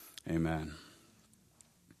Amen.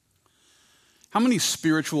 How many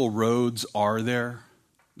spiritual roads are there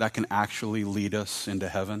that can actually lead us into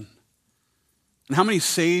heaven? And how many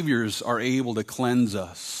saviors are able to cleanse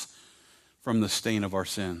us from the stain of our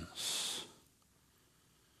sins?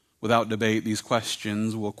 Without debate, these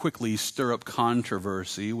questions will quickly stir up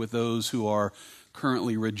controversy with those who are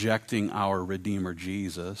currently rejecting our Redeemer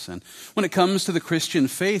Jesus. And when it comes to the Christian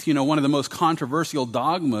faith, one of the most controversial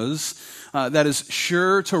dogmas that is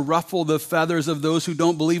sure to ruffle the feathers of those who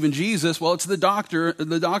don't believe in Jesus, well, it's the doctrine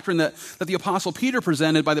that the Apostle Peter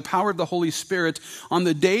presented by the power of the Holy Spirit on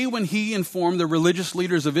the day when he informed the religious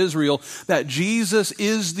leaders of Israel that Jesus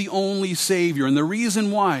is the only Savior. And the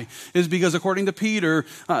reason why is because, according to Peter,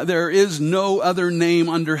 there is no other name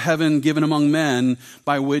under heaven given among men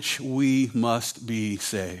by which we must be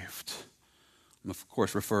saved. I'm, of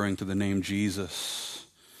course, referring to the name Jesus.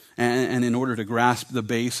 And in order to grasp the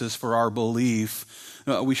basis for our belief,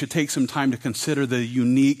 we should take some time to consider the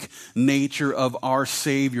unique nature of our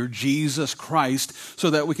Savior, Jesus Christ, so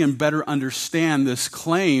that we can better understand this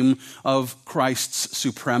claim of Christ's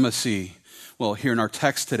supremacy. Well, here in our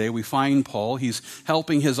text today, we find Paul. He's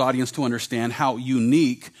helping his audience to understand how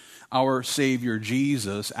unique our Savior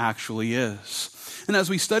Jesus actually is. And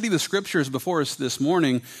as we study the scriptures before us this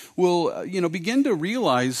morning, we'll, begin to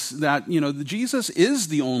realize that, Jesus is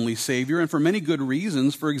the only Savior, and for many good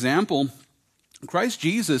reasons. For example, Christ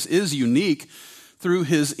Jesus is unique through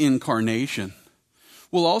his incarnation.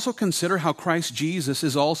 We'll also consider how Christ Jesus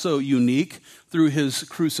is also unique through his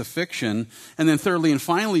crucifixion. And then thirdly and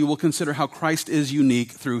finally, we'll consider how Christ is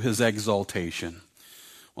unique through his exaltation.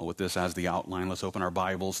 Well, with this as the outline, let's open our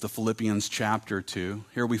Bibles to Philippians chapter 2.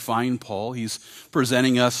 Here we find Paul. He's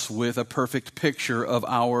presenting us with a perfect picture of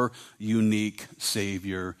our unique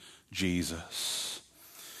Savior, Jesus.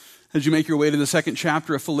 As you make your way to the second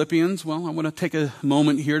chapter of Philippians, well, I want to take a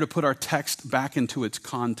moment here to put our text back into its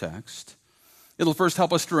context. It'll first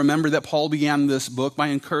help us to remember that Paul began this book by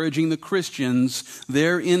encouraging the Christians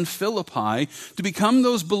there in Philippi to become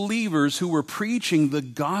those believers who were preaching the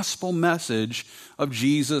gospel message of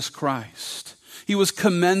Jesus Christ. He was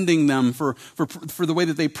commending them for the way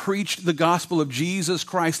that they preached the gospel of Jesus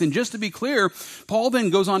Christ. And just to be clear, Paul then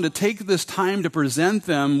goes on to take this time to present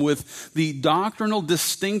them with the doctrinal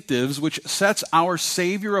distinctives which sets our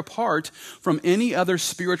Savior apart from any other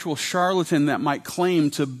spiritual charlatan that might claim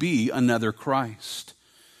to be another Christ.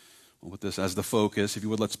 Well, with this as the focus, if you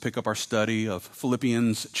would, let's pick up our study of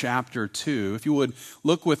Philippians chapter 2. If you would,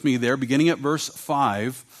 look with me there, beginning at verse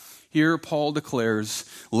 5. Here Paul declares,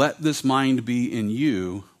 "Let this mind be in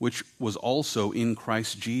you, which was also in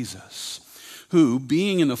Christ Jesus, who,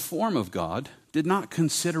 being in the form of God, did not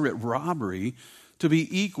consider it robbery to be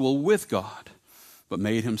equal with God, but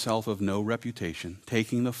made himself of no reputation,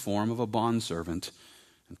 taking the form of a bondservant,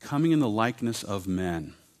 and coming in the likeness of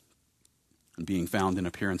men. And being found in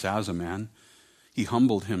appearance as a man, he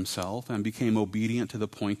humbled himself and became obedient to the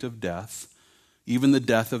point of death, even the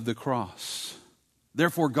death of the cross.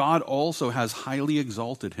 Therefore God also has highly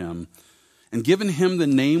exalted him and given him the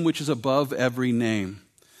name which is above every name,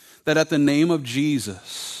 that at the name of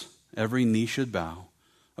Jesus every knee should bow,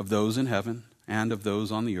 of those in heaven and of those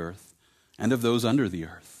on the earth and of those under the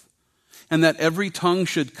earth, and that every tongue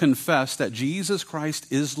should confess that Jesus Christ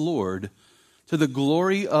is Lord, to the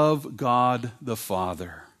glory of God the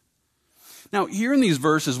Father." Now, here in these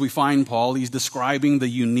verses we find Paul, he's describing the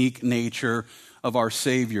unique nature of our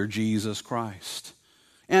Savior, Jesus Christ.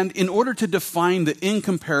 And in order to define the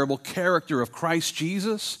incomparable character of Christ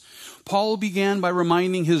Jesus, Paul began by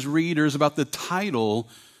reminding his readers about the title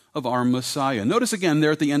of our Messiah. Notice again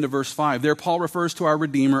there at the end of verse 5, there Paul refers to our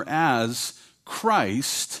Redeemer as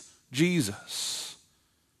Christ Jesus.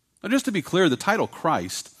 Now, just to be clear, the title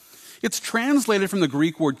Christ, it's translated from the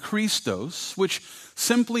Greek word Christos, which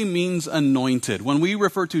simply means anointed. When we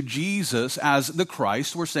refer to Jesus as the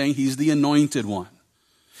Christ, we're saying he's the anointed one.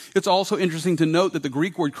 It's also interesting to note that the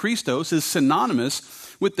Greek word Christos is synonymous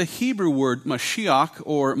with the Hebrew word Mashiach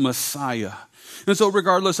or Messiah. And so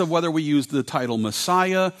regardless of whether we use the title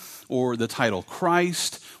Messiah or the title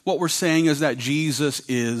Christ, what we're saying is that Jesus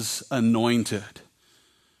is anointed.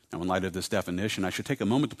 Now, in light of this definition, I should take a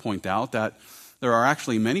moment to point out that there are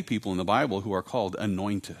actually many people in the Bible who are called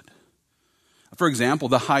anointed. For example,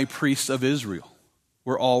 the high priests of Israel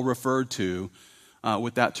were all referred to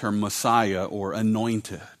with that term Messiah or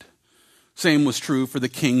anointed. Same was true for the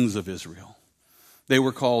kings of Israel. They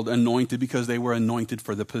were called anointed because they were anointed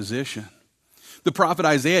for the position. The prophet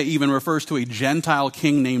Isaiah even refers to a Gentile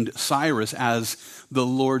king named Cyrus as the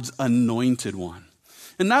Lord's anointed one.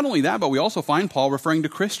 And not only that, but we also find Paul referring to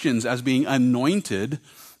Christians as being anointed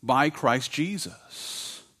by Christ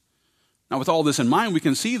Jesus. Now, with all this in mind, we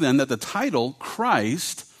can see then that the title,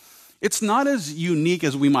 Christ, it's not as unique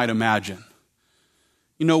as we might imagine.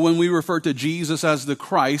 You know, when we refer to Jesus as the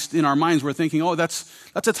Christ, in our minds we're thinking, oh, that's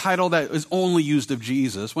a title that is only used of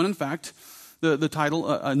Jesus, when in fact, the title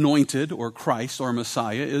anointed or Christ or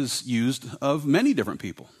Messiah is used of many different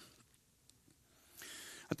people.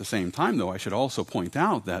 At the same time, though, I should also point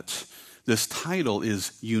out that this title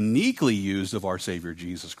is uniquely used of our Savior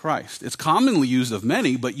Jesus Christ. It's commonly used of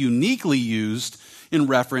many, but uniquely used in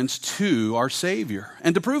reference to our Savior.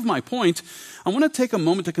 And to prove my point, I want to take a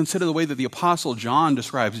moment to consider the way that the Apostle John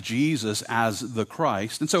describes Jesus as the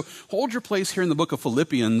Christ. And so hold your place here in the book of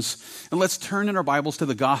Philippians, and let's turn in our Bibles to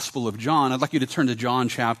the Gospel of John. I'd like you to turn to John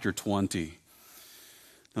chapter 20.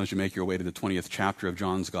 Now, as you make your way to the 20th chapter of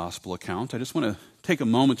John's Gospel account, I just want to take a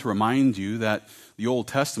moment to remind you that the Old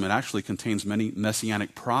Testament actually contains many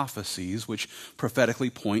messianic prophecies which prophetically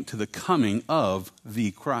point to the coming of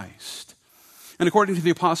the Christ. And according to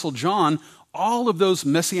the Apostle John, all of those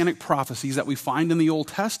messianic prophecies that we find in the Old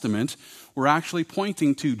Testament were actually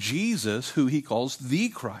pointing to Jesus, who he calls the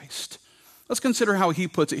Christ. Let's consider how he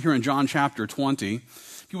puts it here in John chapter 20.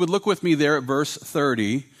 If you would look with me there at verse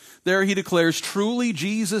 30, there he declares, "Truly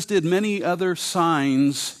Jesus did many other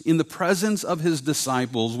signs in the presence of his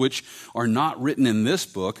disciples, which are not written in this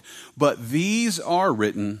book, but these are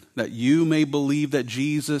written that you may believe that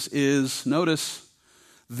Jesus is," notice,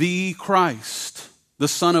 "the Christ, the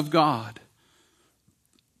Son of God,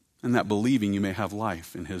 and that believing you may have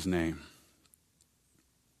life in his name."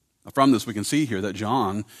 Now, from this we can see here that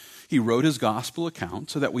John, he wrote his gospel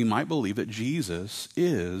account so that we might believe that Jesus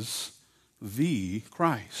is the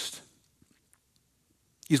Christ.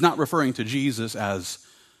 He's not referring to Jesus as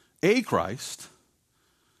a Christ,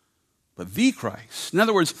 but the Christ. In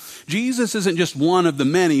other words, Jesus isn't just one of the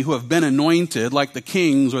many who have been anointed like the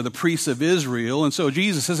kings or the priests of Israel. And so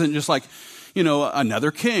Jesus isn't just like, another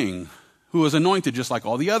king who was anointed just like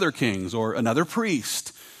all the other kings, or another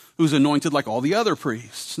priest who's anointed like all the other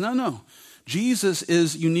priests. No. Jesus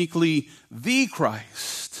is uniquely the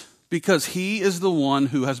Christ, because he is the one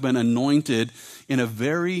who has been anointed in a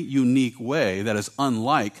very unique way that is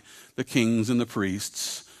unlike the kings and the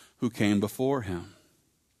priests who came before him.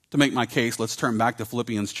 To make my case, let's turn back to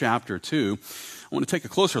Philippians chapter 2. I want to take a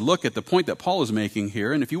closer look at the point that Paul is making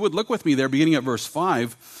here. And if you would look with me there, beginning at verse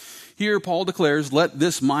 5, here Paul declares, "Let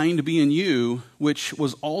this mind be in you, which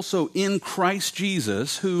was also in Christ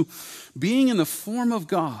Jesus, who, being in the form of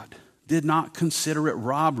God, did not consider it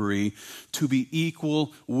robbery to be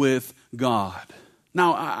equal with God."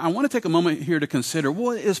 Now, I want to take a moment here to consider,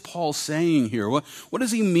 what is Paul saying here? What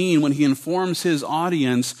does he mean when he informs his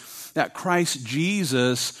audience that Christ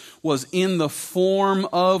Jesus was in the form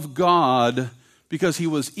of God because he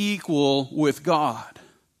was equal with God?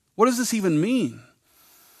 What does this even mean?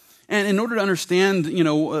 And in order to understand,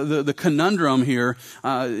 the conundrum here,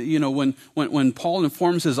 when Paul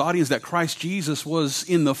informs his audience that Christ Jesus was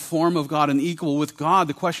in the form of God and equal with God,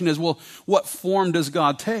 the question is, well, what form does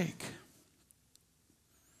God take?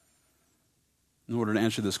 In order to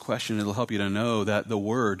answer this question, it'll help you to know that the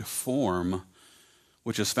word form,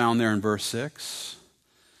 which is found there in verse 6,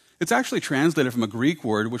 it's actually translated from a Greek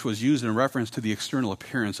word which was used in reference to the external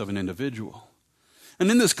appearance of an individual. And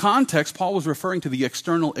in this context, Paul was referring to the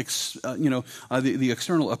external, the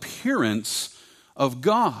external appearance of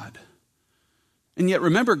God. And yet,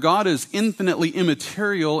 remember, God is infinitely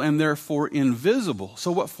immaterial and therefore invisible.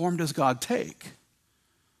 So what form does God take?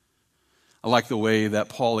 I like the way that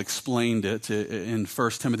Paul explained it in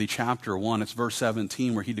 1 Timothy chapter 1. It's verse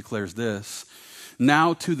 17 where he declares this: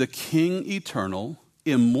 "Now to the King eternal,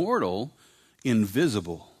 immortal,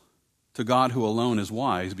 invisible, to God who alone is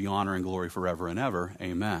wise, be honor and glory forever and ever.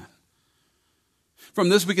 Amen." From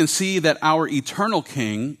this we can see that our eternal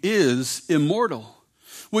King is immortal,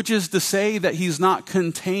 which is to say that he's not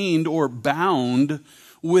contained or bound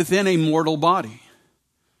within a mortal body.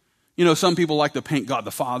 Some people like to paint God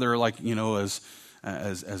the Father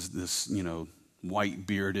as this, white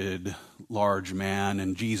bearded, large man,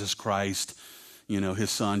 and Jesus Christ, his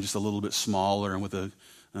son, just a little bit smaller and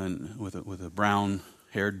with a brown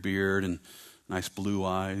haired beard and nice blue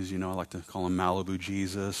eyes. I like to call him Malibu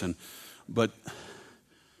Jesus. But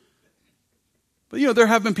there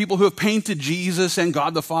have been people who have painted Jesus and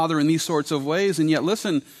God the Father in these sorts of ways. And yet,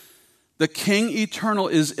 listen, the King eternal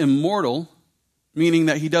is immortal, meaning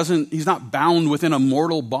that he's not bound within a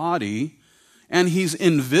mortal body, and he's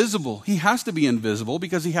invisible. He has to be invisible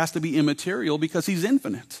because he has to be immaterial because he's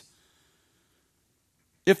infinite.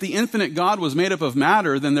 If the infinite God was made up of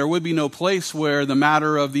matter, then there would be no place where the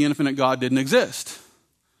matter of the infinite God didn't exist.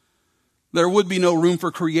 There would be no room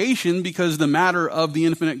for creation because the matter of the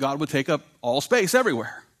infinite God would take up all space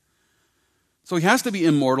everywhere. So he has to be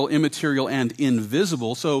immortal, immaterial, and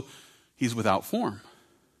invisible, so he's without form.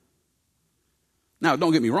 Now,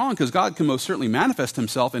 don't get me wrong, because God can most certainly manifest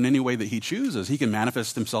himself in any way that he chooses. He can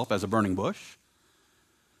manifest himself as a burning bush.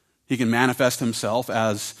 He can manifest himself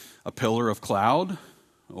as a pillar of cloud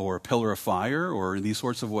or a pillar of fire or these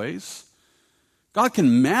sorts of ways. God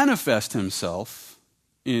can manifest himself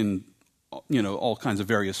in, all kinds of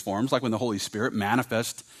various forms, like when the Holy Spirit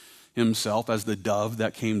manifests himself as the dove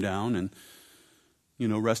that came down and,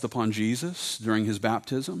 rest upon Jesus during his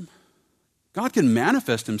baptism. God can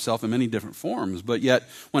manifest himself in many different forms, but yet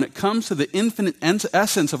when it comes to the infinite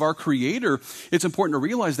essence of our Creator, it's important to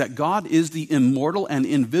realize that God is the immortal and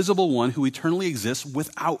invisible one who eternally exists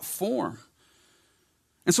without form.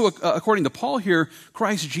 And so according to Paul here,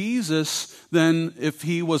 Christ Jesus, then if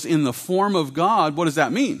he was in the form of God, what does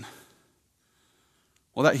that mean?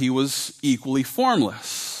 Well, that he was equally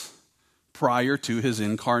formless prior to his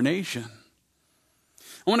incarnation.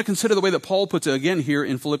 I want to consider the way that Paul puts it again here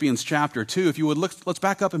in Philippians chapter 2. If you would look, let's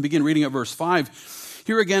back up and begin reading at verse 5.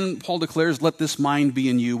 Here again, Paul declares, "Let this mind be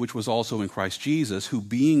in you, which was also in Christ Jesus, who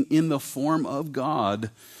being in the form of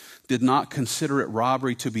God, did not consider it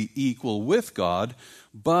robbery to be equal with God,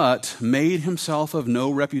 but made himself of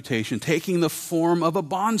no reputation, taking the form of a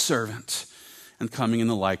bondservant and coming in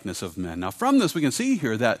the likeness of men." Now from this we can see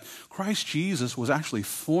here that Christ Jesus was actually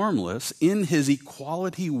formless in his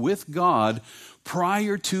equality with God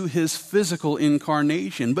prior to his physical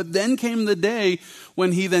incarnation. But then came the day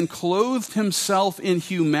when he then clothed himself in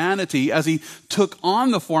humanity as he took on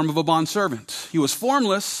the form of a bondservant. He was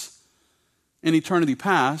formless in eternity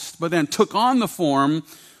past, but then took on the form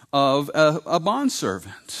of a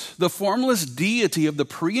bondservant. The formless deity of the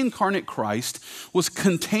pre-incarnate Christ was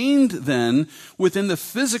contained then within the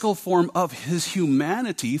physical form of his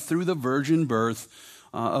humanity through the virgin birth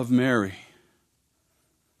of Mary.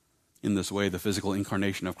 In this way, the physical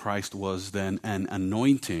incarnation of Christ was then an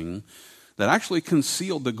anointing that actually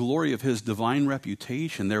concealed the glory of his divine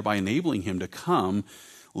reputation, thereby enabling him to come,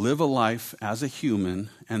 live a life as a human,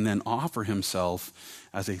 and then offer himself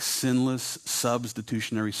as a sinless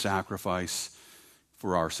substitutionary sacrifice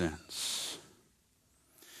for our sins.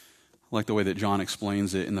 I like the way that John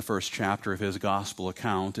explains it in the first chapter of his gospel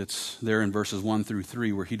account. It's there in verses 1 through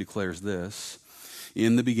 3 where he declares this: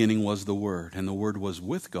 "In the beginning was the Word, and the Word was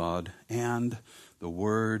with God, and the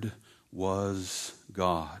Word was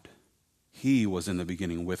God. He was in the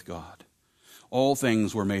beginning with God. All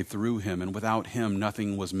things were made through him, and without him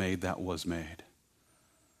nothing was made that was made."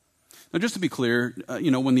 Now, just to be clear,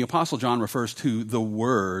 when the Apostle John refers to the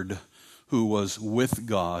Word who was with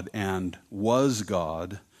God and was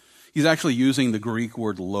God, he's actually using the Greek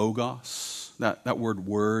word logos. That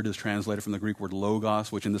word is translated from the Greek word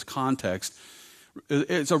logos, which in this context,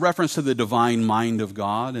 it's a reference to the divine mind of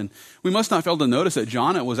God. And we must not fail to notice that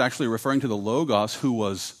John was actually referring to the Logos who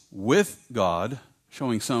was with God,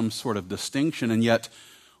 showing some sort of distinction, and yet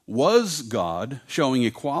was God, showing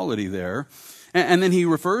equality there. And then he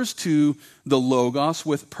refers to the Logos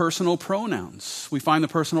with personal pronouns. We find the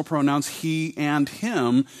personal pronouns he and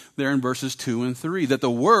him there in verses 2 and 3. That the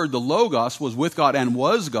Word, the Logos, was with God and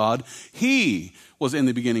was God. He was in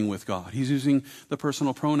the beginning with God. He's using the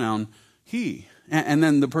personal pronoun he. And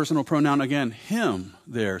then the personal pronoun again, him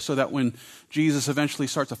there, so that when Jesus eventually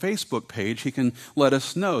starts a Facebook page, he can let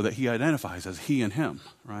us know that he identifies as he and him,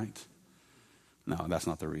 right? No, that's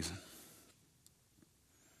not the reason.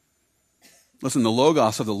 Listen, the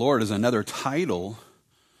Logos of the Lord is another title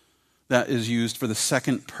that is used for the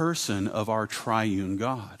second person of our triune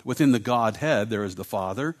God. Within the Godhead, there is the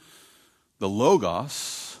Father, the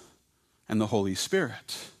Logos, and the Holy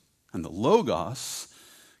Spirit. And the Logos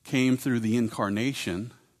came through the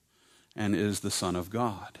incarnation and is the Son of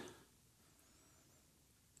God.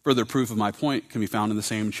 Further proof of my point can be found in the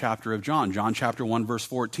same chapter of John. John chapter 1, verse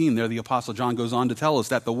 14. There the Apostle John goes on to tell us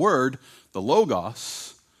that the Word, the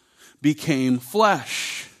Logos, became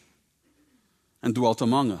flesh and dwelt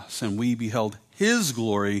among us. And we beheld his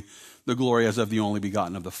glory, the glory as of the only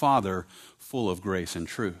begotten of the Father, full of grace and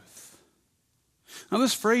truth. Now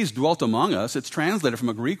this phrase, dwelt among us, it's translated from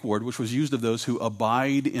a Greek word which was used of those who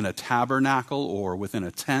abide in a tabernacle or within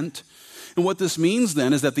a tent. And what this means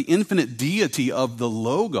then is that the infinite deity of the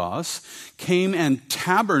Logos came and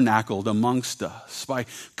tabernacled amongst us by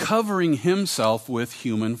covering himself with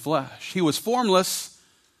human flesh. He was formless,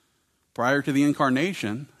 prior to the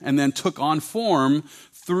incarnation, and then took on form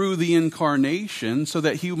through the incarnation so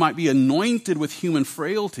that he might be anointed with human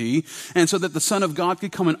frailty, and so that the Son of God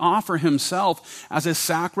could come and offer himself as a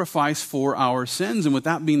sacrifice for our sins. And with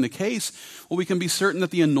that being the case, well, we can be certain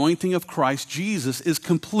that the anointing of Christ Jesus is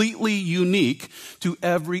completely unique to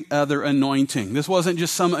every other anointing. This wasn't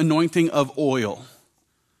just some anointing of oil.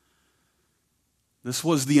 This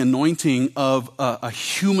was the anointing of a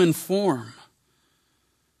human form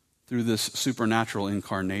through this supernatural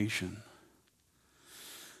incarnation.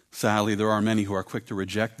 Sadly, there are many who are quick to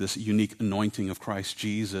reject this unique anointing of Christ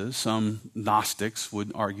Jesus. Some Gnostics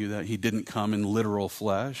would argue that he didn't come in literal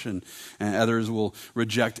flesh, and others will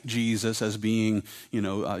reject Jesus as being,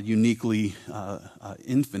 uniquely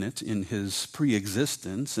infinite in his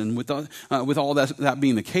pre-existence. And with all that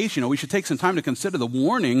being the case, we should take some time to consider the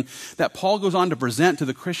warning that Paul goes on to present to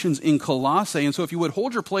the Christians in Colossae. And so if you would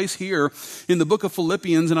hold your place here in the book of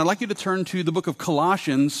Philippians, and I'd like you to turn to the book of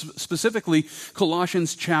Colossians, specifically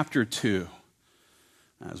Colossians chapter 2.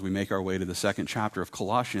 As we make our way to the second chapter of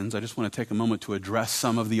Colossians, I just want to take a moment to address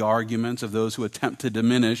some of the arguments of those who attempt to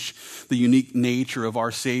diminish the unique nature of our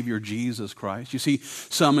Savior Jesus Christ. You see,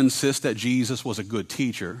 some insist that Jesus was a good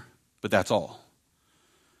teacher, but that's all.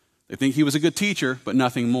 They think he was a good teacher, but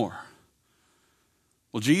nothing more.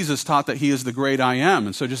 Well, Jesus taught that he is the great I am,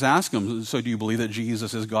 and so just ask them, so do you believe that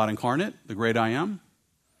Jesus is God incarnate, the great I am?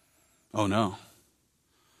 Oh, no.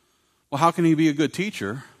 Well, how can he be a good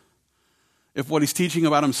teacher if what he's teaching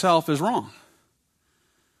about himself is wrong?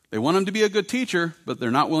 They want him to be a good teacher, but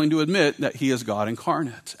they're not willing to admit that he is God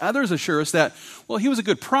incarnate. Others assure us that, well, he was a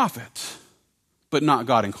good prophet, but not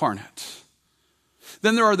God incarnate.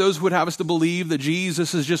 Then there are those who would have us to believe that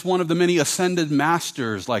Jesus is just one of the many ascended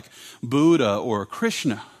masters like Buddha or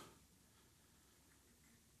Krishna.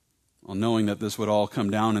 Well, knowing that this would all come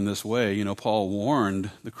down in this way, Paul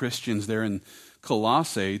warned the Christians there in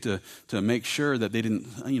Colossae to make sure that they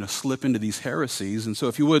didn't slip into these heresies. And so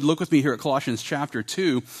if you would, look with me here at Colossians chapter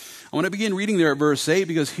 2. I want to begin reading there at verse 8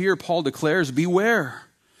 because here Paul declares, "Beware,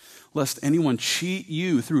 lest anyone cheat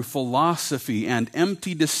you through philosophy and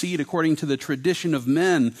empty deceit according to the tradition of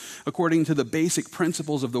men, according to the basic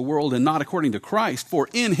principles of the world, and not according to Christ. For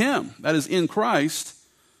in him," that is in Christ,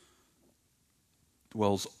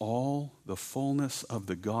 "dwells all the fullness of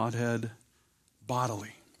the Godhead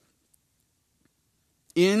bodily."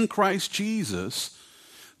 In Christ Jesus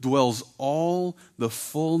dwells all the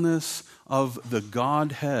fullness of the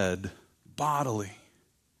Godhead bodily.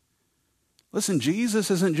 Listen,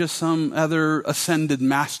 Jesus isn't just some other ascended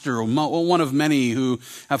master or one of many who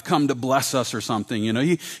have come to bless us or something.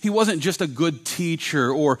 He wasn't just a good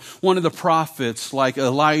teacher or one of the prophets like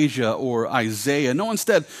Elijah or Isaiah. No,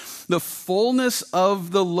 instead, the fullness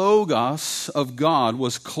of the Logos of God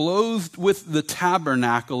was clothed with the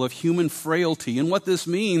tabernacle of human frailty. And what this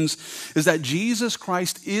means is that Jesus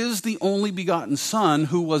Christ is the only begotten Son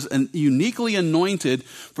who was uniquely anointed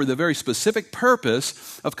for the very specific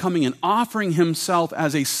purpose of coming and offering himself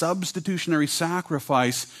as a substitutionary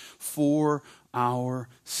sacrifice for our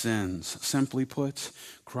sins. Simply put,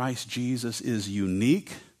 Christ Jesus is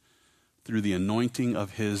unique through the anointing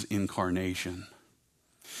of his incarnation.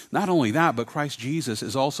 Not only that, but Christ Jesus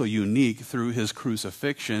is also unique through his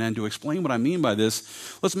crucifixion. And to explain what I mean by this,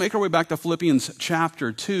 let's make our way back to Philippians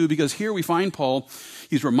chapter 2, because here we find Paul,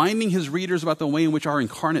 he's reminding his readers about the way in which our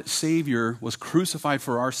incarnate Savior was crucified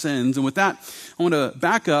for our sins. And with that, I want to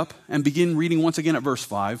back up and begin reading once again at verse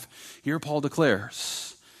 5. Here Paul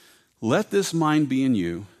declares, "Let this mind be in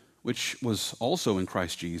you, which was also in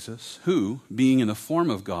Christ Jesus, who, being in the form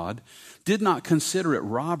of God, did not consider it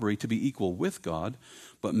robbery to be equal with God,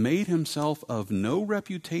 but made himself of no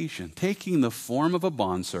reputation, taking the form of a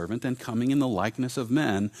bondservant and coming in the likeness of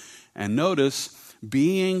men." And notice,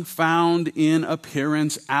 being found in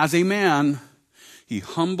appearance as a man, he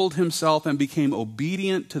humbled himself and became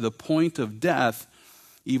obedient to the point of death,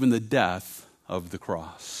 even the death of the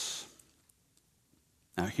cross.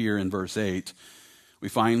 Now here in verse 8, we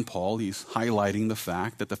find Paul, he's highlighting the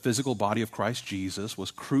fact that the physical body of Christ Jesus was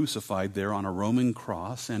crucified there on a Roman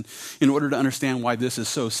cross. And in order to understand why this is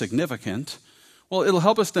so significant, well, it'll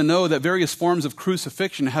help us to know that various forms of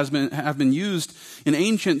crucifixion have been used in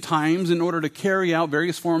ancient times in order to carry out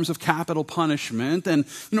various forms of capital punishment. And,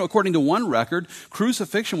 according to one record,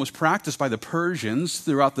 crucifixion was practiced by the Persians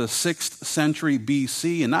throughout the 6th century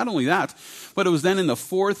BC. And not only that, but it was then in the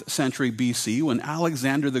 4th century BC when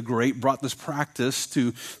Alexander the Great brought this practice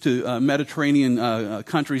to Mediterranean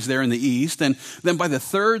countries there in the east. And then by the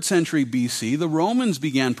 3rd century BC, the Romans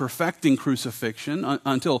began perfecting crucifixion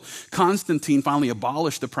until Constantine finally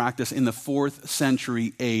abolished the practice in the 4th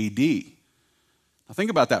century AD. Now think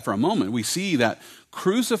about that for a moment. We see that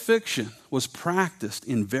crucifixion was practiced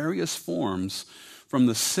in various forms from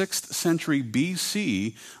the 6th century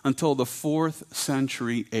BC until the 4th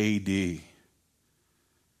century AD.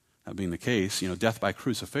 That being the case, death by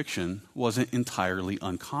crucifixion wasn't entirely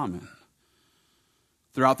uncommon.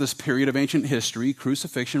 Throughout this period of ancient history,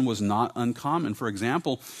 crucifixion was not uncommon. For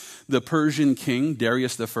example, the Persian king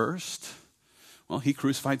Darius I, he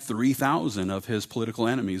crucified 3,000 of his political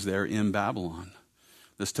enemies there in Babylon.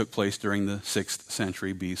 This took place during the 6th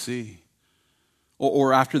century BC.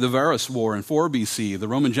 Or after the Varus War in 4 BC, the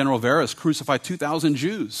Roman general Varus crucified 2,000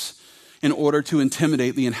 Jews in order to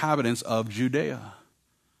intimidate the inhabitants of Judea.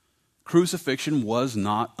 Crucifixion was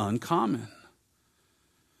not uncommon.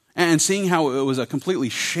 And seeing how it was a completely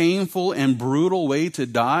shameful and brutal way to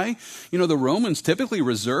die, the Romans typically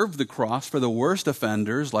reserved the cross for the worst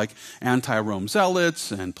offenders like anti-Rome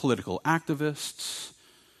zealots and political activists.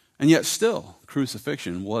 And yet still,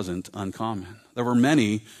 crucifixion wasn't uncommon. There were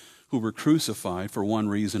many who were crucified for one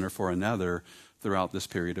reason or for another throughout this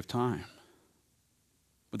period of time.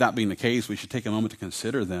 With that being the case, we should take a moment to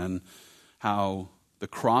consider then how the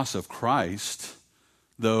cross of Christ,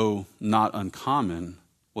 though not uncommon,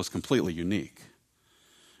 was completely unique.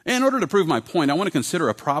 In order to prove my point, I want to consider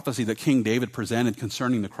a prophecy that King David presented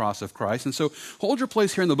concerning the cross of Christ. And so hold your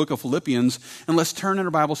place here in the book of Philippians, and let's turn in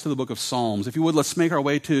our Bibles to the book of Psalms. If you would, let's make our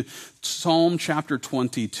way to Psalm chapter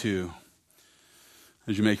 22.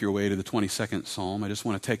 As you make your way to the 22nd Psalm, I just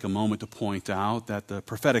want to take a moment to point out that the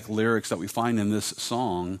prophetic lyrics that we find in this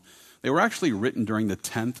song, they were actually written during the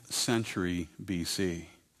 10th century BC.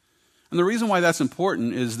 And the reason why that's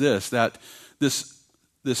important is that this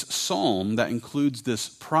psalm that includes this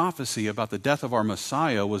prophecy about the death of our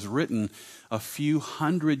Messiah was written a few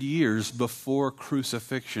hundred years before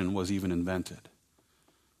crucifixion was even invented.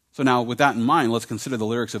 So now, with that in mind, let's consider the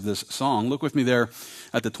lyrics of this song. Look with me there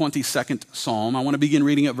at the 22nd Psalm. I want to begin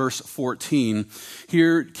reading at verse 14.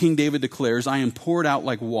 Here, King David declares, "I am poured out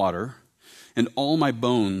like water, and all my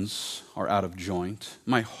bones are out of joint.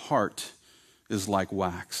 My heart is like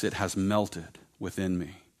wax. It has melted within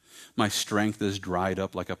me. My strength is dried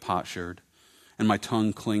up like a potsherd, and my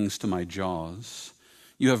tongue clings to my jaws.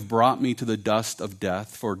 You have brought me to the dust of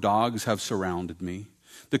death, for dogs have surrounded me.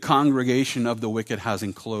 The congregation of the wicked has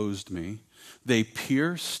enclosed me. They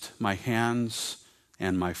pierced my hands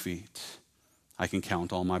and my feet. I can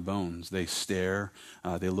count all my bones. They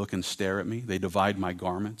look and stare at me. They divide my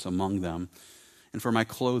garments among them, and for my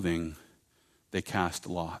clothing they cast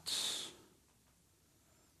lots."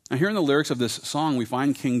 Now, here in the lyrics of this song, we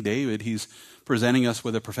find King David. He's presenting us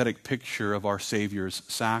with a prophetic picture of our Savior's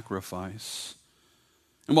sacrifice.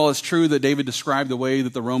 And while it's true that David described the way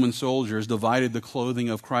that the Roman soldiers divided the clothing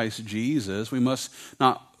of Christ Jesus, we must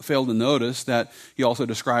not fail to notice that he also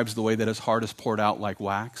describes the way that his heart is poured out like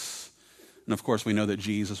wax. And of course, we know that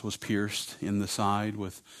Jesus was pierced in the side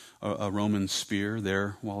with a Roman spear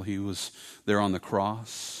there while he was there on the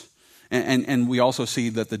cross. And we also see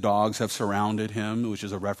that the dogs have surrounded him, which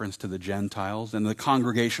is a reference to the Gentiles. And the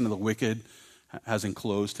congregation of the wicked has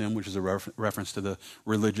enclosed him, which is a reference to the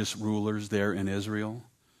religious rulers there in Israel.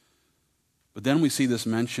 But then we see this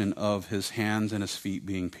mention of his hands and his feet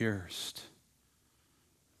being pierced.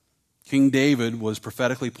 King David was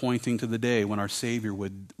prophetically pointing to the day when our Savior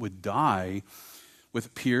would die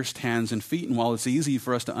with pierced hands and feet. And while it's easy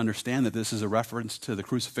for us to understand that this is a reference to the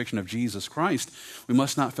crucifixion of Jesus Christ, we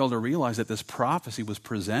must not fail to realize that this prophecy was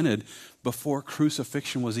presented before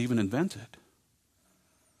crucifixion was even invented.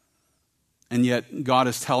 And yet God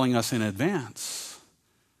is telling us in advance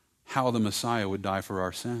how the Messiah would die for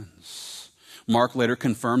our sins. Mark later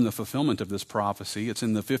confirmed the fulfillment of this prophecy. It's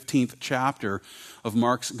in the 15th chapter of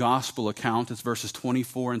Mark's gospel account. It's verses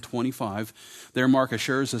 24 and 25. There Mark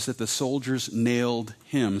assures us that the soldiers nailed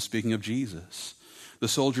him, speaking of Jesus. The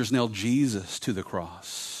soldiers nailed Jesus to the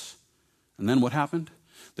cross. And then what happened?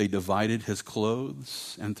 They divided his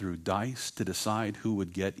clothes and threw dice to decide who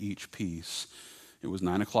would get each piece. It was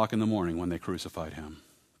 9 o'clock in the morning when they crucified him.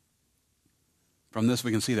 From this,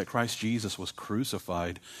 we can see that Christ Jesus was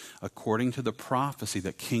crucified according to the prophecy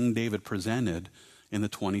that King David presented in the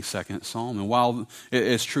 22nd Psalm. And while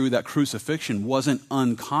it's true that crucifixion wasn't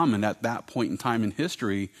uncommon at that point in time in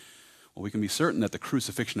history, well, we can be certain that the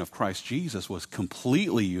crucifixion of Christ Jesus was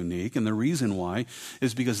completely unique. And the reason why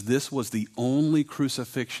is because this was the only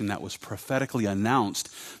crucifixion that was prophetically announced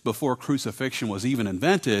before crucifixion was even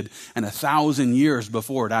invented, and 1,000 years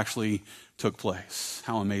before it actually took place.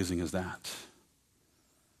 How amazing is that?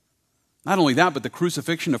 Not only that, but the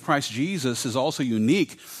crucifixion of Christ Jesus is also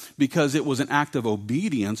unique because it was an act of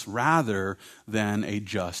obedience rather than a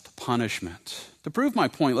just punishment. To prove my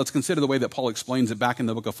point, let's consider the way that Paul explains it back in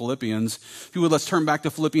the book of Philippians. If you would, let's turn back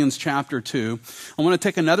to Philippians chapter 2. I want to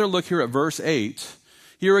take another look here at verse 8.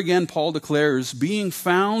 Here again, Paul declares, being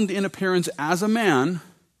found in appearance as a man,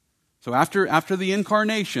 so after the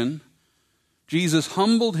incarnation, Jesus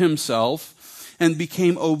humbled himself and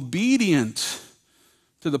became obedient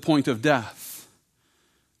to the point of death,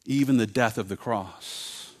 even the death of the cross.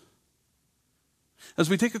 As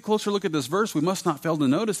we take a closer look at this verse, we must not fail to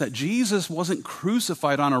notice that Jesus wasn't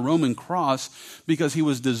crucified on a Roman cross because he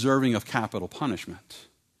was deserving of capital punishment.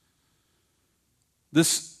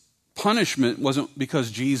 This punishment wasn't because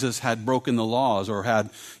Jesus had broken the laws or had,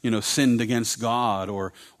 sinned against God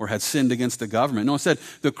or had sinned against the government. No, instead,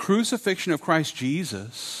 the crucifixion of Christ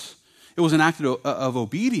Jesus, it was an act of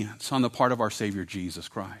obedience on the part of our Savior Jesus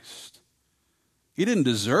Christ. He didn't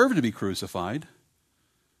deserve to be crucified,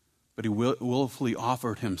 but he willfully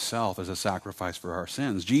offered himself as a sacrifice for our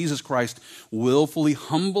sins. Jesus Christ willfully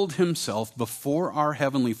humbled himself before our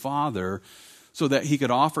Heavenly Father so that he could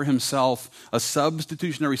offer himself a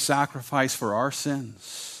substitutionary sacrifice for our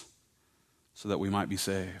sins so that we might be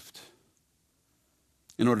saved.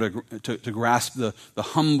 In order to grasp the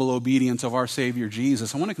humble obedience of our Savior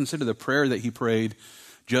Jesus, I want to consider the prayer that he prayed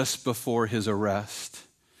just before his arrest.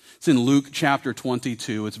 It's in Luke chapter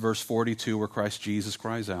 22, it's verse 42, where Christ Jesus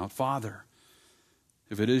cries out, Father,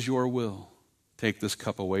 if it is your will, take this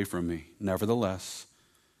cup away from me. Nevertheless,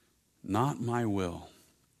 not my will,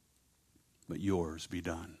 but yours be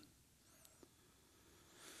done.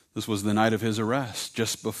 This was the night of his arrest,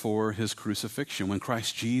 just before his crucifixion, when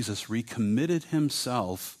Christ Jesus recommitted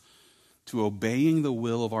himself to obeying the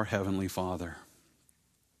will of our Heavenly Father.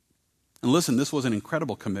 And listen, this was an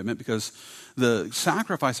incredible commitment because the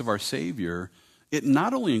sacrifice of our Savior, it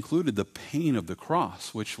not only included the pain of the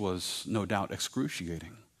cross, which was no doubt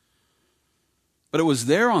excruciating, but it was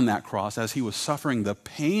there on that cross as he was suffering the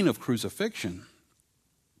pain of crucifixion.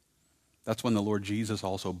 That's when the Lord Jesus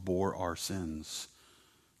also bore our sins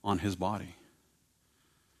on his body.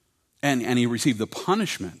 And he received the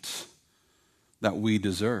punishment that we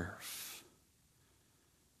deserve.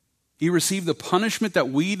 He received the punishment that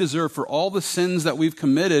we deserve for all the sins that we've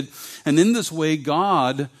committed. And in this way,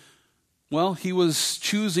 God, he was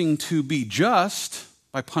choosing to be just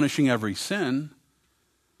by punishing every sin,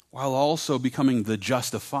 while also becoming the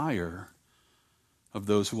justifier of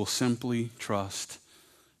those who will simply trust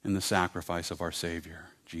in the sacrifice of our Savior,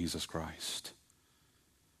 Jesus Christ.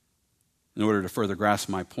 In order to further grasp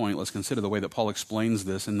my point, let's consider the way that Paul explains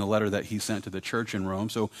this in the letter that he sent to the church in Rome.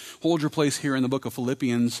 So hold your place here in the book of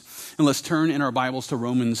Philippians, and let's turn in our Bibles to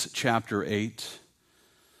Romans chapter 8.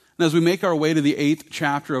 And as we make our way to the 8th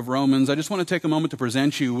chapter of Romans, I just want to take a moment to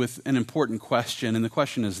present you with an important question, and the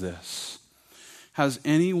question is this. Has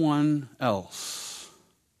anyone else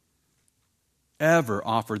ever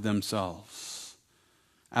offered themselves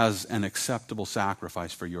as an acceptable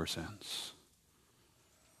sacrifice for your sins?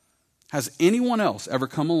 Has anyone else ever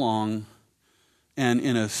come along and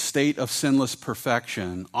in a state of sinless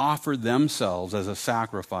perfection offered themselves as a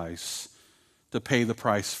sacrifice to pay the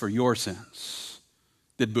price for your sins?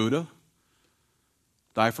 Did Buddha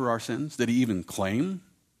die for our sins? Did he even claim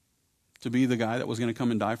to be the guy that was going to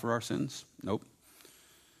come and die for our sins? Nope.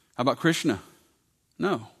 How about Krishna?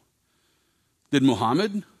 No. Did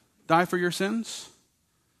Muhammad die for your sins?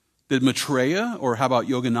 Did Maitreya, or how about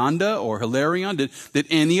Yogananda or Hilarion, did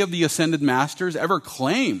any of the ascended masters ever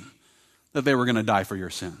claim that they were going to die for your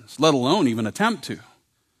sins, let alone even attempt to?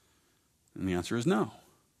 And the answer is no,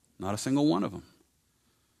 not a single one of them.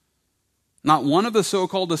 Not one of the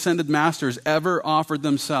so-called ascended masters ever offered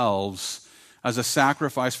themselves as a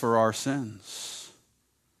sacrifice for our sins.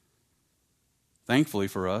 Thankfully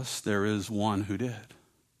for us, there is one who did.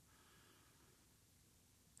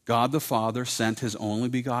 God the Father sent his only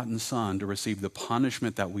begotten Son to receive the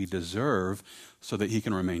punishment that we deserve so that he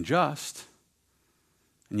can remain just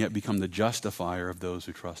and yet become the justifier of those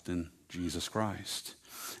who trust in Jesus Christ.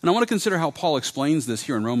 And I want to consider how Paul explains this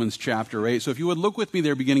here in Romans chapter 8. So if you would look with me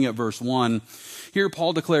there beginning at verse 1, here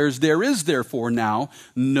Paul declares, "There is therefore now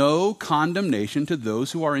no condemnation to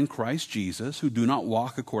those who are in Christ Jesus, who do not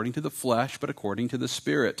walk according to the flesh, but according to the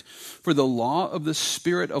Spirit. For the law of the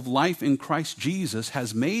Spirit of life in Christ Jesus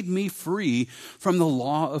has made me free from the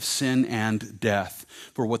law of sin and death.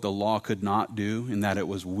 For what the law could not do, in that it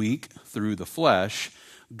was weak through the flesh,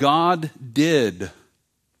 God did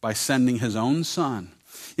by sending his own Son.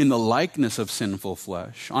 In the likeness of sinful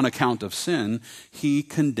flesh, on account of sin, he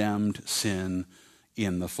condemned sin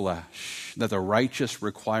in the flesh, that the righteous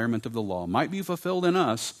requirement of the law might be fulfilled in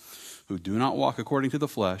us who do not walk according to the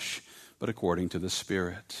flesh, but according to the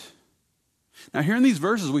Spirit." Now, here in these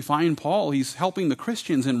verses, we find Paul, he's helping the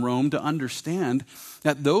Christians in Rome to understand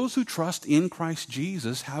that those who trust in Christ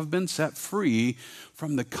Jesus have been set free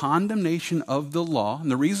from the condemnation of the law. And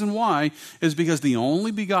the reason why is because the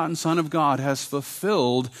only begotten Son of God has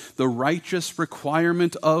fulfilled the righteous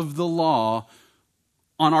requirement of the law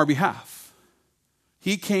on our behalf.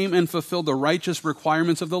 He came and fulfilled the righteous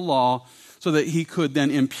requirements of the law so that he could then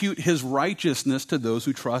impute his righteousness to those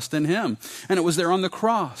who trust in him. And it was there on the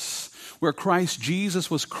cross where Christ Jesus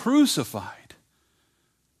was crucified.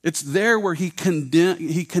 It's there where he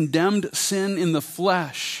condemned sin in the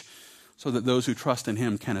flesh so that those who trust in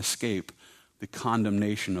him can escape the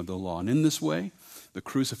condemnation of the law. And in this way, the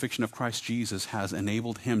crucifixion of Christ Jesus has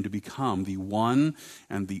enabled him to become the one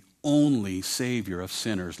and the only Savior of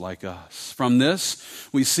sinners like us. From this,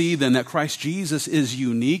 we see then that Christ Jesus is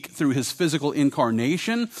unique through his physical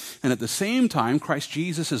incarnation, and at the same time, Christ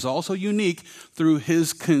Jesus is also unique through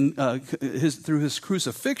his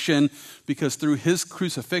crucifixion, because through his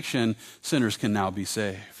crucifixion, sinners can now be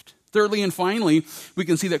saved. Thirdly and finally, we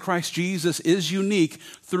can see that Christ Jesus is unique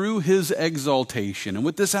through his exaltation. And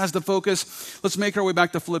with this as the focus, let's make our way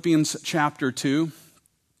back to Philippians chapter 2.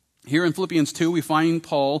 Here in Philippians 2, we find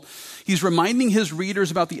Paul. He's reminding his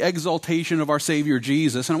readers about the exaltation of our Savior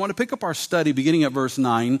Jesus. And I want to pick up our study beginning at verse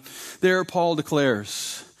 9. There Paul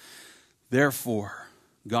declares, "Therefore,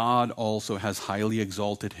 God also has highly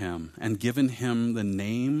exalted him and given him the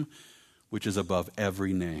name which is above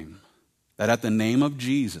every name, that at the name of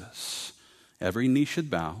Jesus every knee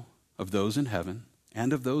should bow, of those in heaven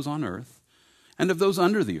and of those on earth and of those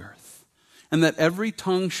under the earth, and that every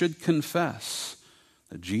tongue should confess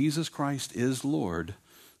that Jesus Christ is Lord,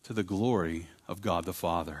 to the glory of God the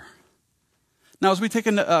Father." Now, as we take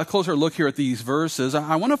a closer look here at these verses,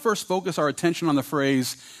 I want to first focus our attention on the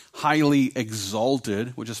phrase highly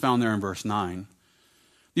exalted, which is found there in verse 9.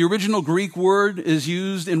 The original Greek word is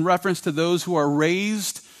used in reference to those who are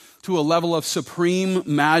raised to a level of supreme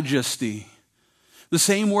majesty. The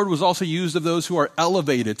same word was also used of those who are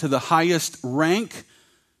elevated to the highest rank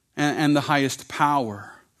and the highest power.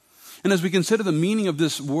 And as we consider the meaning of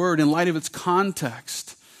this word in light of its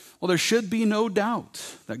context, well, there should be no doubt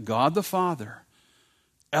that God the Father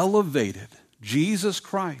elevated Jesus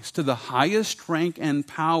Christ to the highest rank and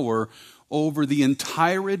power over the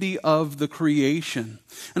entirety of the creation.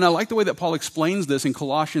 And I like the way that Paul explains this in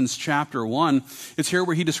Colossians chapter 1. It's here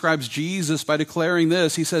where he describes Jesus by declaring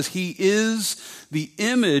this. He says, "He is the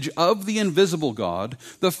image of the invisible God,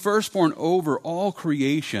 the firstborn over all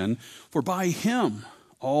creation, for by him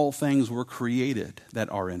all things were created that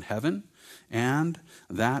are in heaven and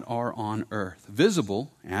that are on earth,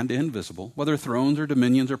 visible and invisible, whether thrones or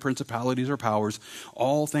dominions or principalities or powers.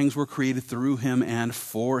 All things were created through him and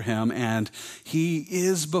for him, and he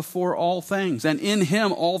is before all things, and in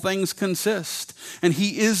him all things consist. And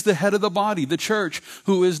he is the head of the body, the church,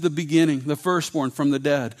 who is the beginning, the firstborn from the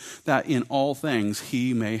dead, that in all things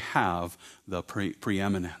he may have the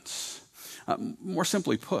preeminence." More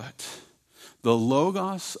simply put, the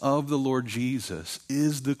Logos of the Lord Jesus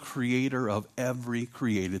is the creator of every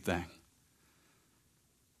created thing.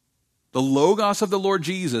 The Logos of the Lord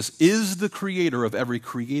Jesus is the creator of every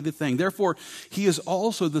created thing. Therefore, he is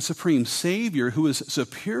also the supreme Savior who is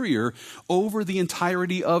superior over the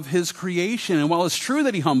entirety of his creation. And while it's true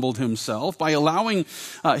that he humbled himself by allowing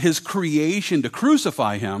his creation to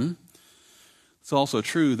crucify him, it's also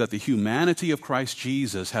true that the humanity of Christ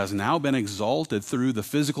Jesus has now been exalted through the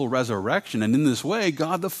physical resurrection. And in this way,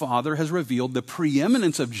 God the Father has revealed the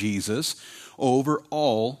preeminence of Jesus over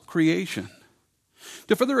all creation.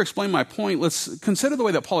 To further explain my point, let's consider the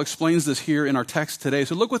way that Paul explains this here in our text today.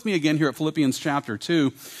 So look with me again here at Philippians chapter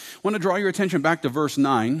 2. I want to draw your attention back to verse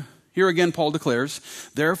 9. Here again, Paul declares,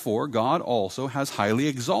 "Therefore, God also has highly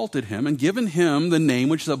exalted him and given him the name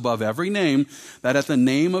which is above every name, that at the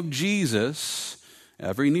name of Jesus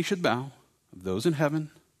every knee should bow, of those in heaven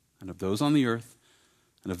and of those on the earth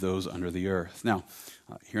and of those under the earth." Now,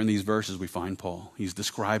 here in these verses we find Paul. He's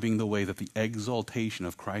describing the way that the exaltation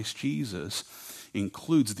of Christ Jesus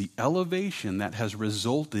includes the elevation that has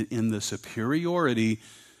resulted in the superiority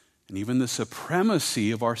and even the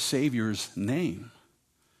supremacy of our Savior's name.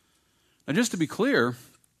 Now, just to be clear,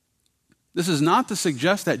 this is not to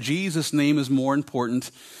suggest that Jesus' name is more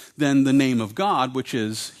important than the name of God, which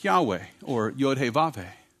is Yahweh or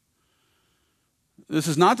Yod-Heh-Vav-Heh. This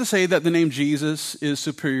is not to say that the name Jesus is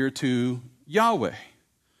superior to Yahweh.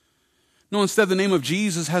 No, instead, the name of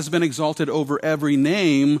Jesus has been exalted over every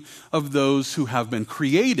name of those who have been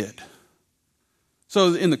created.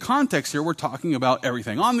 So in the context here, we're talking about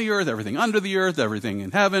everything on the earth, everything under the earth, everything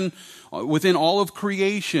in heaven. Within all of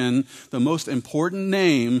creation, the most important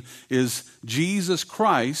name is Jesus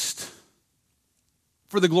Christ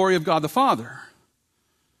for the glory of God the Father.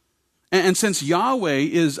 And since Yahweh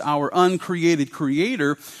is our uncreated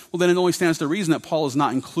creator, well, then it only stands to reason that Paul is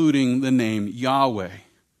not including the name Yahweh.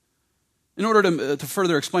 In order to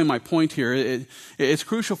further explain my point here, it's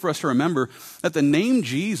crucial for us to remember that the name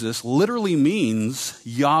Jesus literally means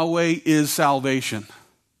Yahweh is salvation.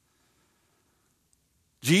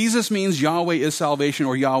 Jesus means Yahweh is salvation,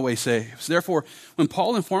 or Yahweh saves. Therefore, when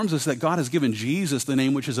Paul informs us that God has given Jesus the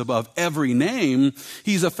name which is above every name,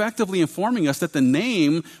 he's effectively informing us that the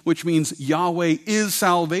name, which means Yahweh is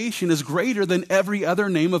salvation, is greater than every other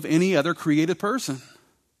name of any other created person.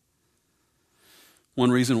 One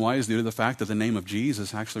reason why is due to the fact that the name of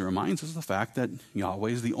Jesus actually reminds us of the fact that Yahweh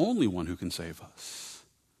is the only one who can save us.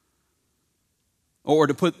 Or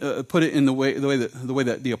to put it in the way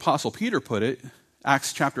that the Apostle Peter put it,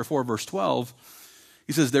 Acts chapter 4, verse 12,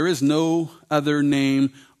 he says, "There is no other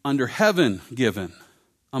name under heaven given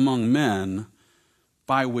among men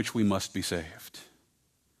by which we must be saved."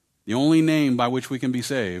 The only name by which we can be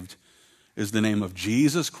saved is the name of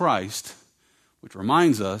Jesus Christ, which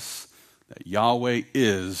reminds us that Yahweh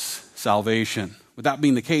is salvation. With that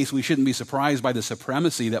being the case, we shouldn't be surprised by the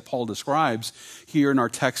supremacy that Paul describes here in our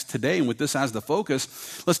text today. And with this as the focus,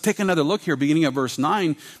 let's take another look here, beginning at verse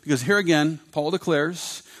 9, because here again, Paul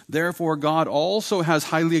declares, "Therefore God also has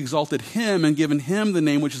highly exalted him and given him the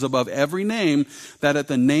name which is above every name, that at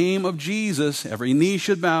the name of Jesus every knee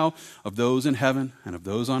should bow, of those in heaven and of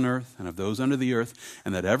those on earth and of those under the earth,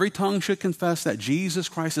 and that every tongue should confess that Jesus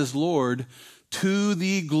Christ is Lord, to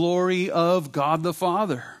the glory of God the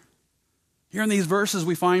Father." Here in these verses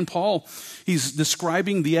we find Paul, he's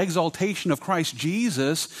describing the exaltation of Christ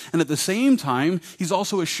Jesus, and at the same time, he's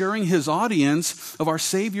also assuring his audience of our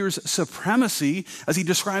Savior's supremacy as he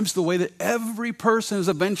describes the way that every person is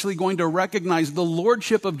eventually going to recognize the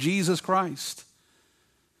lordship of Jesus Christ.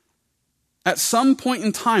 At some point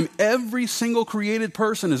in time, every single created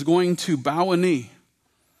person is going to bow a knee.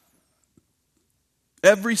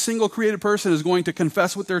 Every single created person is going to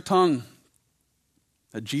confess with their tongue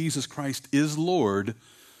that Jesus Christ is Lord,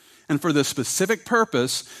 and for the specific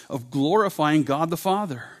purpose of glorifying God the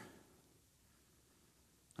Father.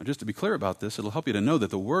 Now, just to be clear about this, it'll help you to know that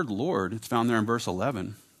the word Lord, it's found there in verse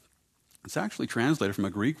 11. It's actually translated from a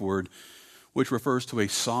Greek word which refers to a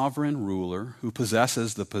sovereign ruler who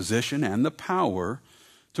possesses the position and the power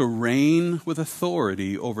to reign with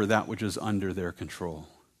authority over that which is under their control.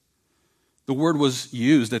 The word was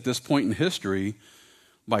used at this point in history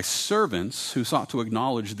by servants who sought to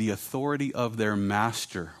acknowledge the authority of their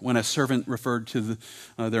master. When a servant referred to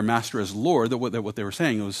their master as Lord, what they were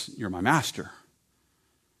saying was, "You're my master."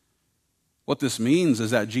 What this means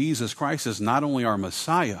is that Jesus Christ is not only our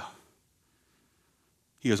Messiah,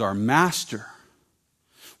 he is our master.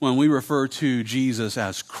 When we refer to Jesus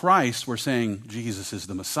as Christ, we're saying Jesus is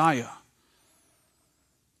the Messiah.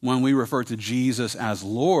 When we refer to Jesus as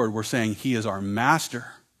Lord, we're saying he is our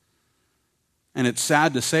master. And it's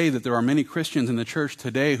sad to say that there are many Christians in the church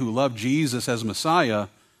today who love Jesus as Messiah,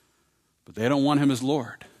 but they don't want him as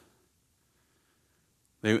Lord.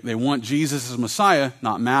 They want Jesus as Messiah,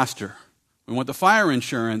 not master. We want the fire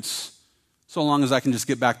insurance so long as I can just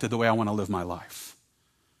get back to the way I want to live my life.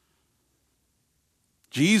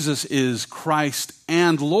 Jesus is Christ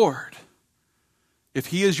and Lord. If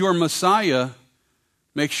he is your Messiah,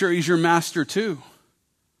 make sure he's your master too.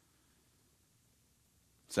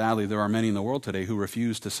 Sadly, there are many in the world today who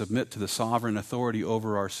refuse to submit to the sovereign authority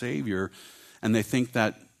over our Savior, and they think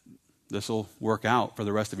that this will work out for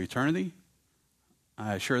the rest of eternity.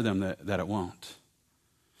 I assure them that it won't.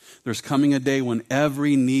 There's coming a day when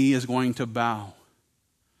every knee is going to bow.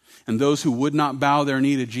 And those who would not bow their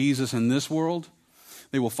knee to Jesus in this world,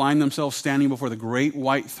 they will find themselves standing before the great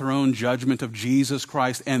white throne judgment of Jesus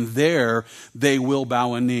Christ, and there they will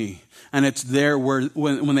bow a knee. And it's there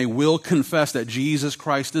when they will confess that Jesus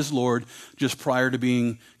Christ is Lord just prior to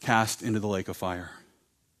being cast into the lake of fire.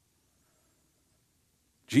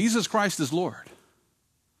 Jesus Christ is Lord.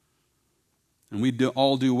 And we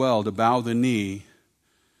all do well to bow the knee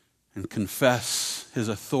and confess his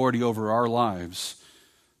authority over our lives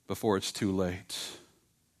before it's too late.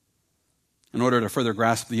 In order to further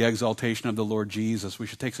grasp the exaltation of the Lord Jesus, we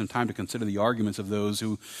should take some time to consider the arguments of those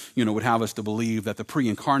who, would have us to believe that the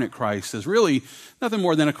pre-incarnate Christ is really nothing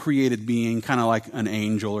more than a created being, kind of like an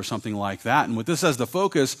angel or something like that. And with this as the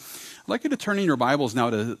focus, I'd like you to turn in your Bibles now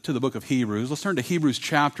to the book of Hebrews. Let's turn to Hebrews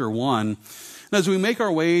chapter 1. And as we make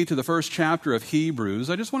our way to the first chapter of Hebrews,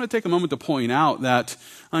 I just want to take a moment to point out that,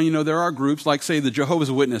 there are groups like, say, the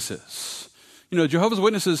Jehovah's Witnesses. Jehovah's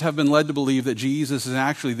Witnesses have been led to believe that Jesus is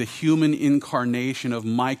actually the human incarnation of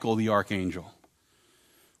Michael the archangel.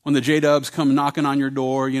 When the J-Dubs come knocking on your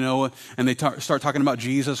door, and they start talking about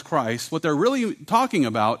Jesus Christ, what they're really talking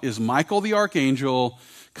about is Michael the archangel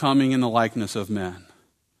coming in the likeness of men.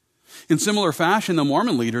 In similar fashion, the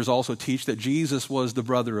Mormon leaders also teach that Jesus was the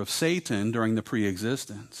brother of Satan during the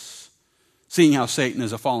pre-existence. Seeing how Satan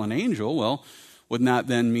is a fallen angel, well, wouldn't that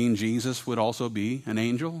then mean Jesus would also be an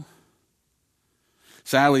angel?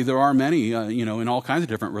 Sadly, there are many, in all kinds of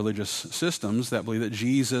different religious systems that believe that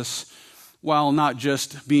Jesus, while not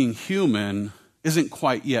just being human, isn't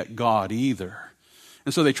quite yet God either.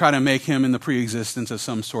 And so they try to make him in the pre-existence as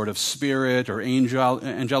some sort of spirit or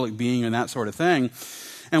angelic being and that sort of thing.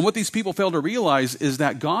 And what these people fail to realize is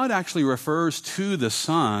that God actually refers to the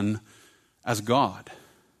Son as God.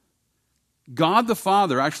 God the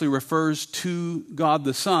Father actually refers to God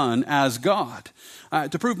the Son as God.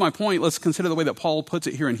 To prove my point, let's consider the way that Paul puts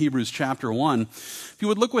it here in Hebrews chapter 1. If you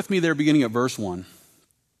would look with me there beginning at verse 1.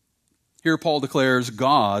 Here Paul declares,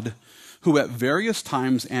 God, who at various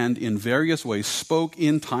times and in various ways spoke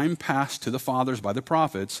in time past to the fathers by the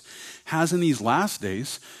prophets, has in these last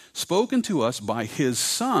days spoken to us by his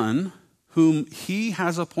Son, whom he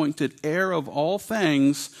has appointed heir of all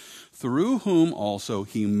things, through whom also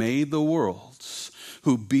he made the worlds,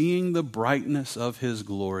 who being the brightness of his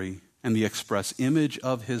glory and the express image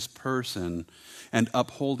of his person, and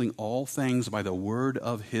upholding all things by the word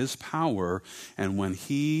of his power, and when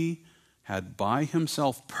he had by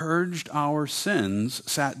himself purged our sins,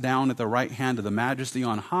 sat down at the right hand of the majesty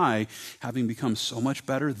on high, having become so much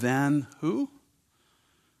better than who?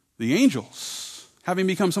 The angels. Having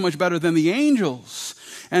become so much better than the angels,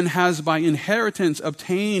 and has by inheritance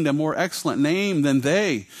obtained a more excellent name than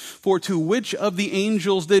they. For to which of the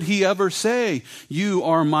angels did he ever say, you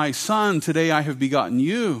are my son, today I have begotten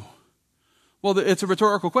you? Well, it's a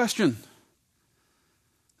rhetorical question.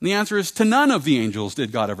 And the answer is, to none of the angels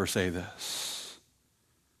did God ever say this.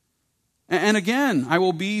 And again, I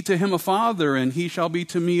will be to him a father, and he shall be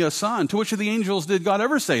to me a son. To which of the angels did God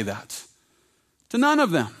ever say that? To none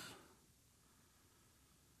of them.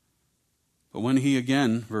 But when he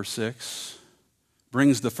again, verse 6,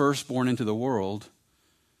 brings the firstborn into the world,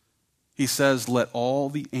 he says, let all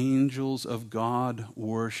the angels of God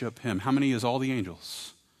worship him. How many is all the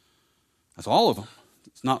angels? That's all of them.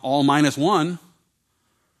 It's not all minus one.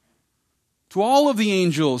 To all of the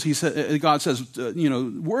angels, God says,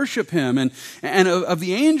 worship him. And of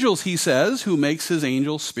the angels, he says, who makes his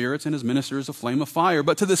angels spirits and his ministers a flame of fire.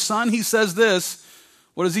 But to the Son, he says this.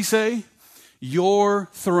 What does he say? Your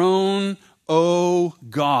throne, O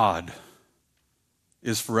God,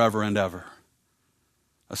 is forever and ever.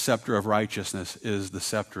 A scepter of righteousness is the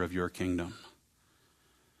scepter of your kingdom.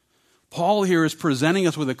 Paul here is presenting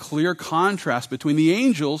us with a clear contrast between the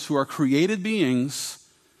angels, who are created beings,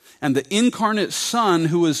 and the incarnate Son,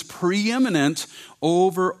 who is preeminent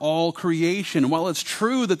over all creation. While it's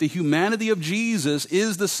true that the humanity of Jesus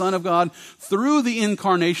is the Son of God through the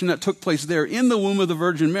incarnation that took place there in the womb of the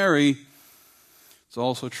Virgin Mary, it's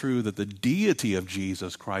also true that the deity of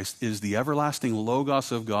Jesus Christ is the everlasting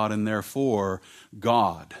Logos of God, and therefore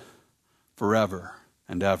God forever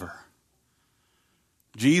and ever.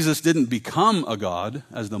 Jesus didn't become a God,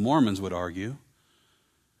 as the Mormons would argue.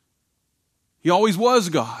 He always was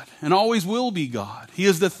God and always will be God. He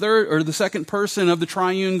is the second person of the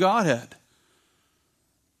triune Godhead.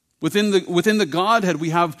 Within the Godhead,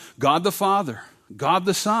 we have God the Father, God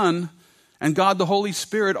the Son, and God the Holy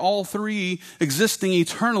Spirit, all three existing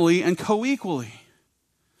eternally and co-equally.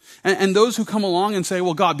 And those who come along and say,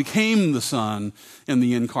 well, God became the Son in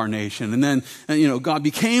the incarnation, and then, God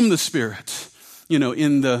became the Spirit,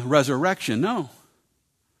 in the resurrection. No.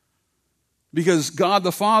 Because God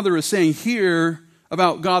the Father is saying here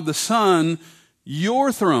about God the Son,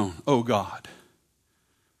 your throne, O God,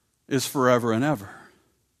 is forever and ever.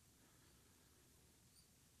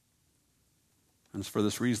 And it's for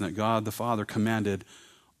this reason that God the Father commanded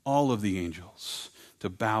all of the angels to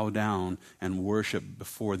bow down and worship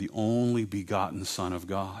before the only begotten Son of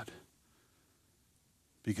God,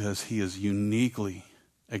 because he is uniquely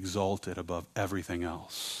exalted above everything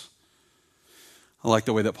else. I like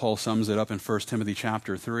the way that Paul sums it up in 1 Timothy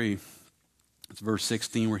chapter 3. It's verse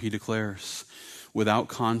 16 where he declares, without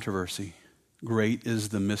controversy, great is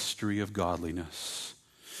the mystery of godliness.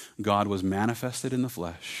 God was manifested in the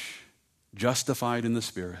flesh, justified in the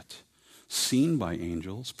Spirit, seen by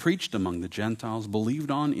angels, preached among the Gentiles,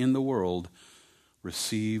 believed on in the world,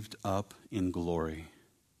 received up in glory.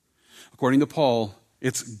 According to Paul,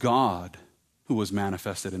 it's God who was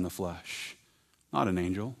manifested in the flesh, not an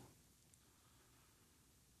angel.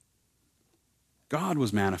 God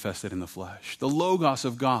was manifested in the flesh. The Logos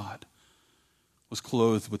of God was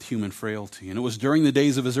clothed with human frailty. And it was during the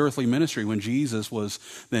days of his earthly ministry when Jesus was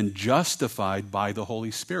then justified by the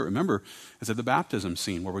Holy Spirit. Remember, it's at the baptism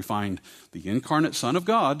scene where we find the incarnate Son of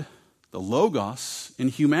God, the Logos in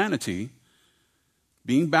humanity,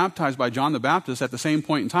 being baptized by John the Baptist. At the same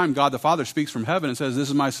point in time, God the Father speaks from heaven and says, "This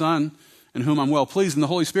is my Son in whom I'm well pleased," and the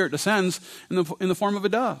Holy Spirit descends in the form of a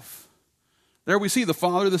dove. There we see the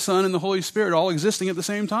Father, the Son, and the Holy Spirit all existing at the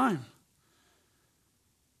same time.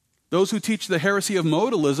 Those who teach the heresy of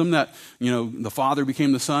modalism that, the Father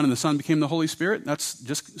became the Son and the Son became the Holy Spirit, that's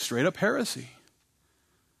just straight up heresy.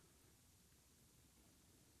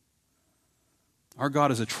 Our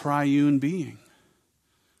God is a triune being.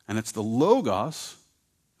 And it's the Logos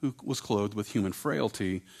who was clothed with human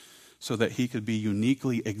frailty so that he could be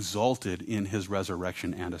uniquely exalted in his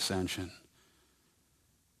resurrection and ascension.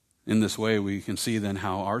 In this way, we can see then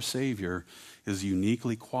how our Savior is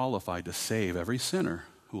uniquely qualified to save every sinner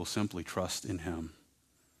who will simply trust in him.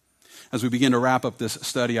 As we begin to wrap up this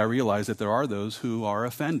study, I realize that there are those who are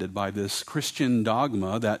offended by this Christian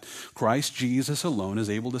dogma that Christ Jesus alone is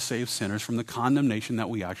able to save sinners from the condemnation that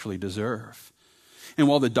we actually deserve. And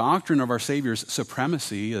while the doctrine of our Savior's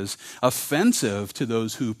supremacy is offensive to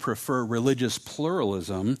those who prefer religious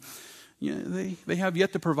pluralism, they have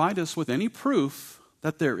yet to provide us with any proof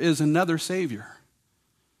that there is another Savior.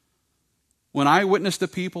 When I witness to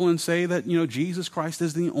people and say that, Jesus Christ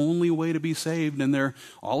is the only way to be saved, and they're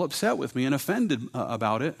all upset with me and offended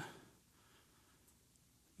about it,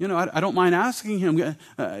 I don't mind asking him,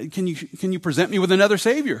 can you present me with another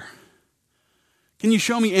Savior? Can you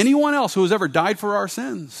show me anyone else who has ever died for our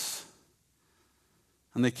sins?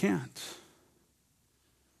 And they can't.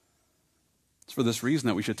 It's for this reason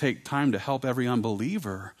that we should take time to help every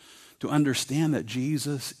unbeliever to understand that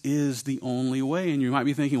Jesus is the only way. And you might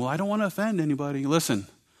be thinking, well, I don't want to offend anybody. Listen,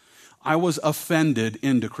 I was offended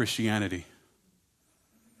into Christianity.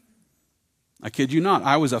 I kid you not.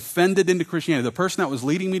 I was offended into Christianity. The person that was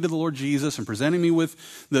leading me to the Lord Jesus and presenting me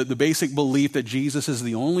with the basic belief that Jesus is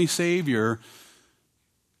the only Savior,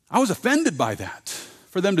 I was offended by that.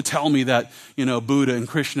 For them to tell me that, Buddha and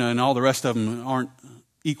Krishna and all the rest of them aren't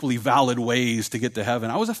equally valid ways to get to heaven.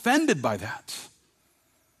 I was offended by that.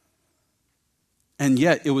 And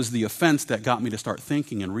yet, it was the offense that got me to start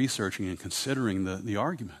thinking and researching and considering the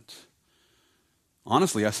argument.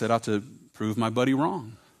 Honestly, I set out to prove my buddy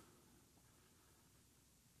wrong.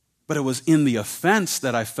 But it was in the offense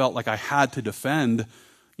that I felt like I had to defend,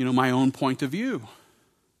 my own point of view.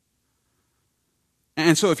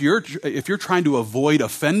 And so if you're trying to avoid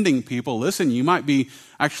offending people, listen, you might be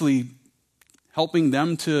actually helping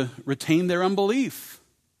them to retain their unbelief.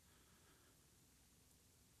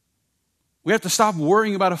 We have to stop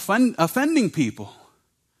worrying about offending people.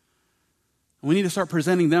 We need to start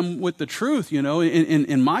presenting them with the truth.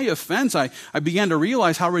 In my offense, I began to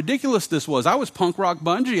realize how ridiculous this was. I was punk rock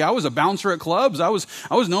bungee. I was a bouncer at clubs. I was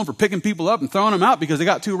known for picking people up and throwing them out because they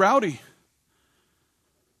got too rowdy.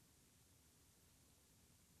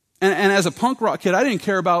 And as a punk rock kid, I didn't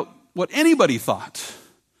care about what anybody thought.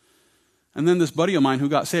 And then this buddy of mine who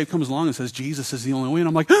got saved comes along and says, Jesus is the only way. And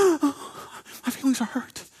I'm like, my feelings are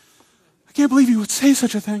hurt. I can't believe you would say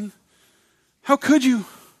such a thing. How could you?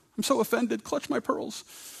 I'm so offended. Clutch my pearls.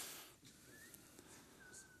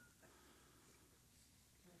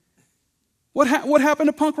 What happened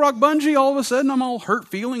to punk rock bungee? All of a sudden, I'm all hurt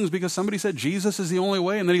feelings because somebody said Jesus is the only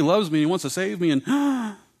way and that he loves me and he wants to save me.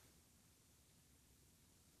 And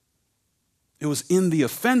it was in the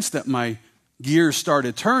offense that my gears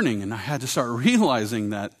started turning, and I had to start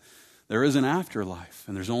realizing that there is an afterlife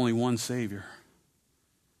and there's only one Savior.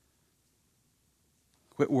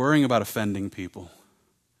 Quit worrying about offending people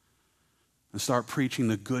and start preaching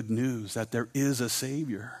the good news that there is a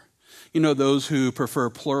Savior. Those who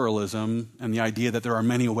prefer pluralism and the idea that there are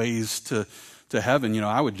many ways to heaven,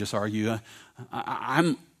 I would just argue,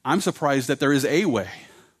 I'm surprised that there is a way.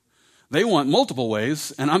 They want multiple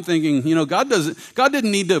ways, and I'm thinking, God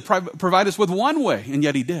didn't need to provide us with one way, and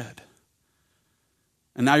yet he did.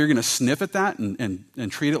 And now you're going to sniff at that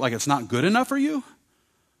and treat it like it's not good enough for you?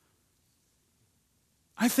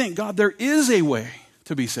 I thank God there is a way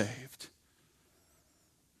to be saved.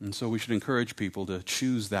 And so we should encourage people to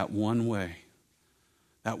choose that one way,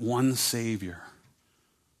 that one Savior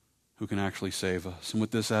who can actually save us. And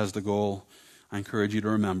with this as the goal, I encourage you to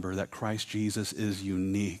remember that Christ Jesus is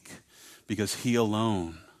unique because he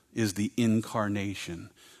alone is the incarnation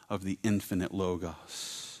of the infinite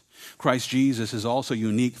Logos. Christ Jesus is also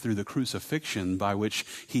unique through the crucifixion by which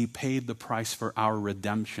he paid the price for our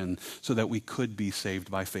redemption so that we could be saved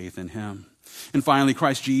by faith in him. And finally,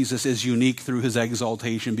 Christ Jesus is unique through his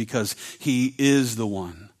exaltation because he is the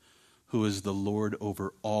one who is the Lord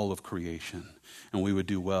over all of creation. And we would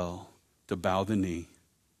do well to bow the knee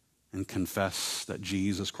and confess that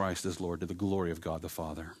Jesus Christ is Lord to the glory of God the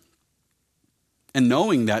Father. And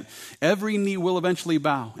knowing that every knee will eventually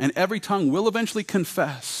bow and every tongue will eventually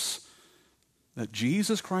confess that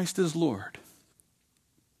Jesus Christ is Lord,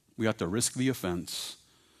 we ought to risk the offense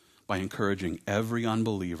by encouraging every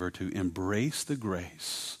unbeliever to embrace the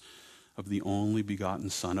grace of the only begotten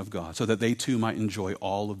Son of God so that they too might enjoy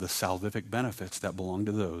all of the salvific benefits that belong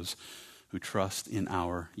to those who trust in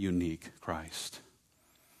our unique Christ.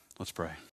 Let's pray.